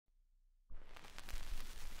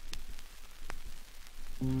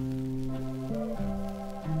The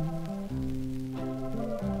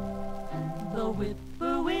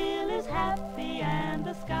whippoorwill is happy and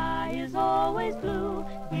the sky is always blue.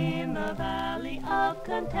 In the valley of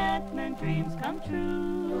contentment dreams come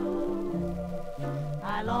true.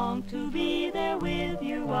 I long to be there with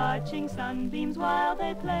you, watching sunbeams while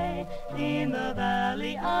they play. In the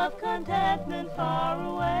valley of contentment far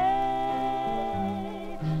away.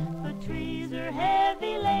 The trees are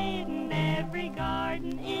heavy laden, every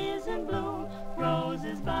garden is in bloom.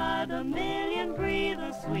 Roses by the million breathe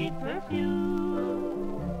a sweet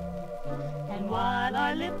perfume. And while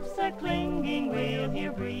our lips are clinging, we'll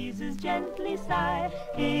hear breezes gently sigh.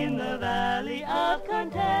 In the valley of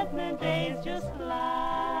contentment days just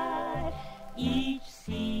fly. Each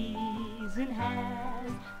season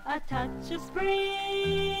has a touch of spring.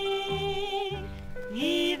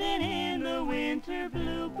 Even in the winter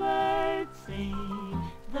bluebirds sing.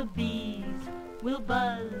 The bees will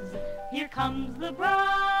buzz, here comes the bride.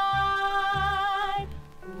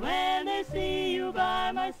 When they see you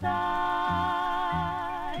by my side,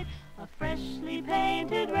 a freshly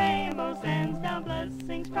painted rainbow sends down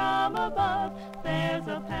blessings from above. There's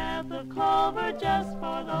a path of clover just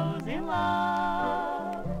for those in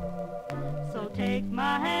love. So take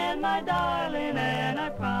my hand, my darling, and I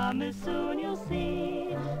promise soon you'll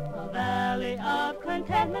see a valley of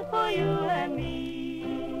contentment for you and me.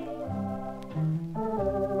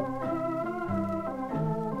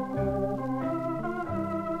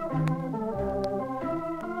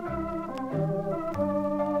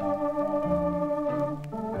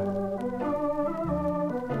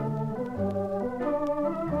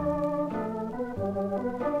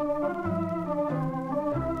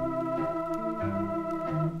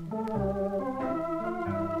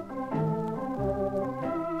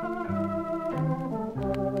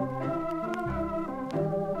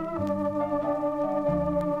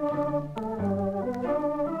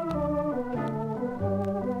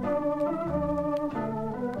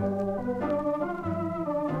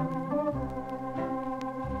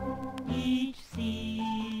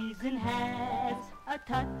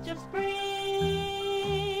 Touch of spring,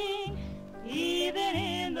 even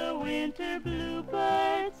in the winter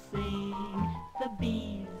bluebirds sing. The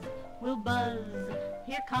bees will buzz,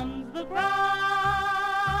 here comes the bride.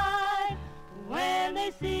 When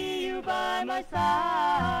they see you by my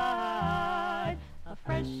side, a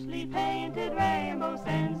freshly painted rainbow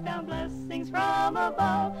sends down blessings from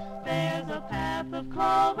above. There's a path of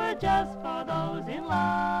clover just for those in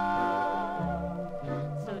love.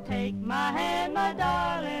 Take my hand, my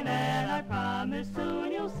darling, and I promise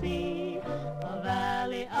soon you'll see a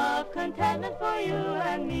valley of contentment for you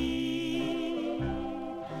and me.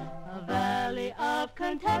 A valley of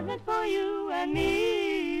contentment for you and me.